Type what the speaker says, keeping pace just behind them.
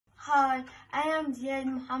Hi, I am Ziad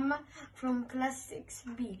Mohamed from class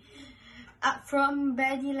 6B from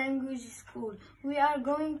Badi Language School. We are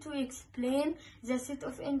going to explain the set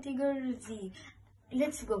of integers z.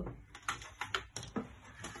 Let's go.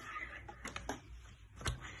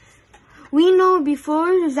 We know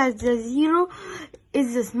before that the 0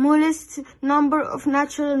 is the smallest number of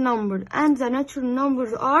natural numbers, and the natural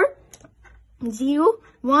numbers are 0,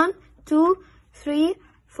 1, 2, 3,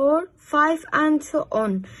 4, 5, and so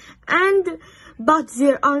on. But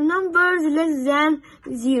there are numbers less than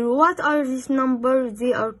 0. What are these numbers?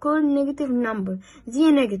 They are called negative numbers.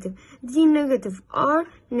 Z negative are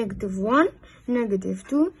negative 1, negative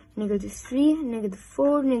 2, negative 3, negative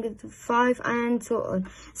 4, negative 5, and so on.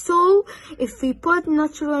 So, if we put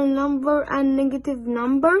natural number and negative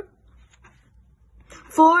number,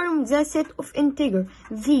 form the set of integer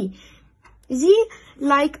z. Z,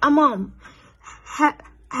 like a mom,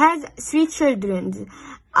 has 3 children.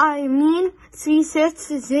 I mean 3 sets.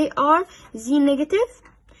 They are z negative,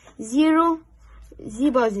 0, z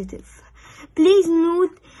positive. Please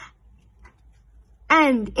note,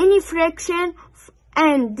 and any fraction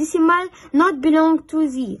and decimal not belong to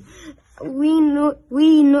z. We know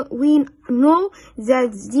that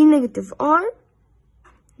z negative are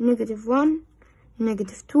negative 1,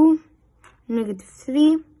 negative 2, negative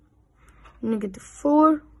 3, negative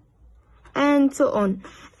 4, and so on.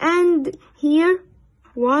 And here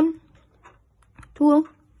 1, 2,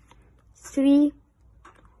 3,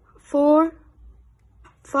 4,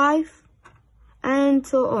 5, and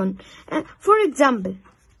so on. And for example,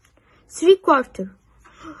 3/4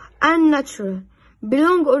 and natural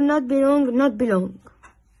belong or not belong? Not belong,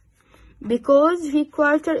 because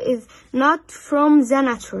 3/4 is not from the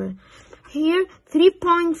natural. Here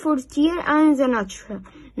 3.14 and the natural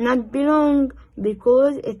not belong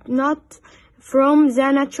because it's not from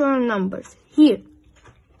the natural numbers. Here,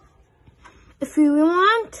 if we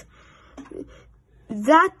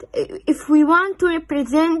want to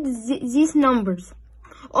represent these numbers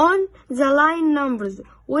on the line, numbers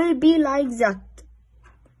will be like that.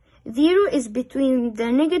 0 is between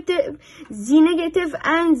the negative, z negative,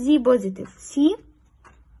 and z positive. See?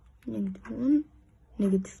 Negative 1,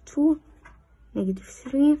 negative 2, negative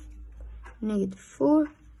 3, negative 4,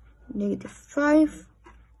 negative 5,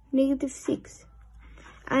 negative 6.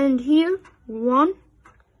 And here 1,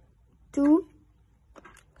 2,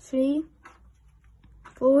 3,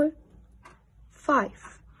 4,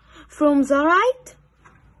 5. From the right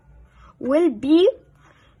will be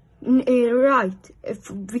right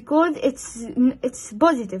because it's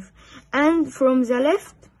positive, and from the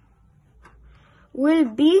left will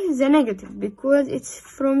be the negative because it's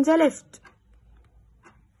from the left.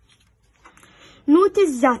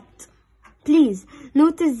 Please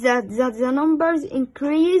notice that the numbers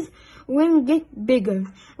increase when get bigger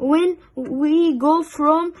when we go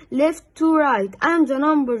from left to right, and the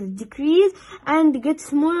numbers decrease and get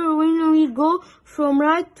smaller when we go from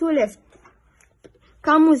right to left.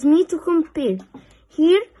 Come with me to compare.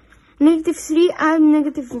 Here, negative 3 and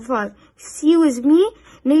negative 5. See with me,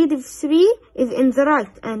 negative 3 is in the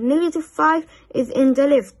right and negative 5 is in the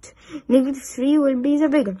left. Negative 3 will be the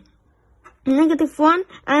bigger. Negative 1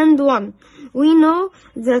 and 1. We know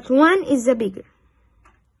that 1 is the bigger.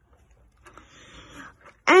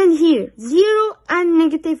 And here, 0 and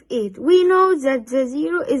negative 8. We know that the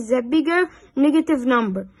 0 is the bigger negative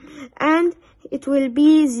number, and it will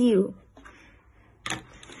be 0.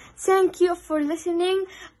 Thank you for listening.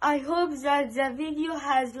 I hope that the video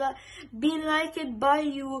has been liked by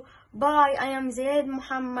you. Bye. I am Ziad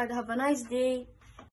Mohamed. Have a nice day.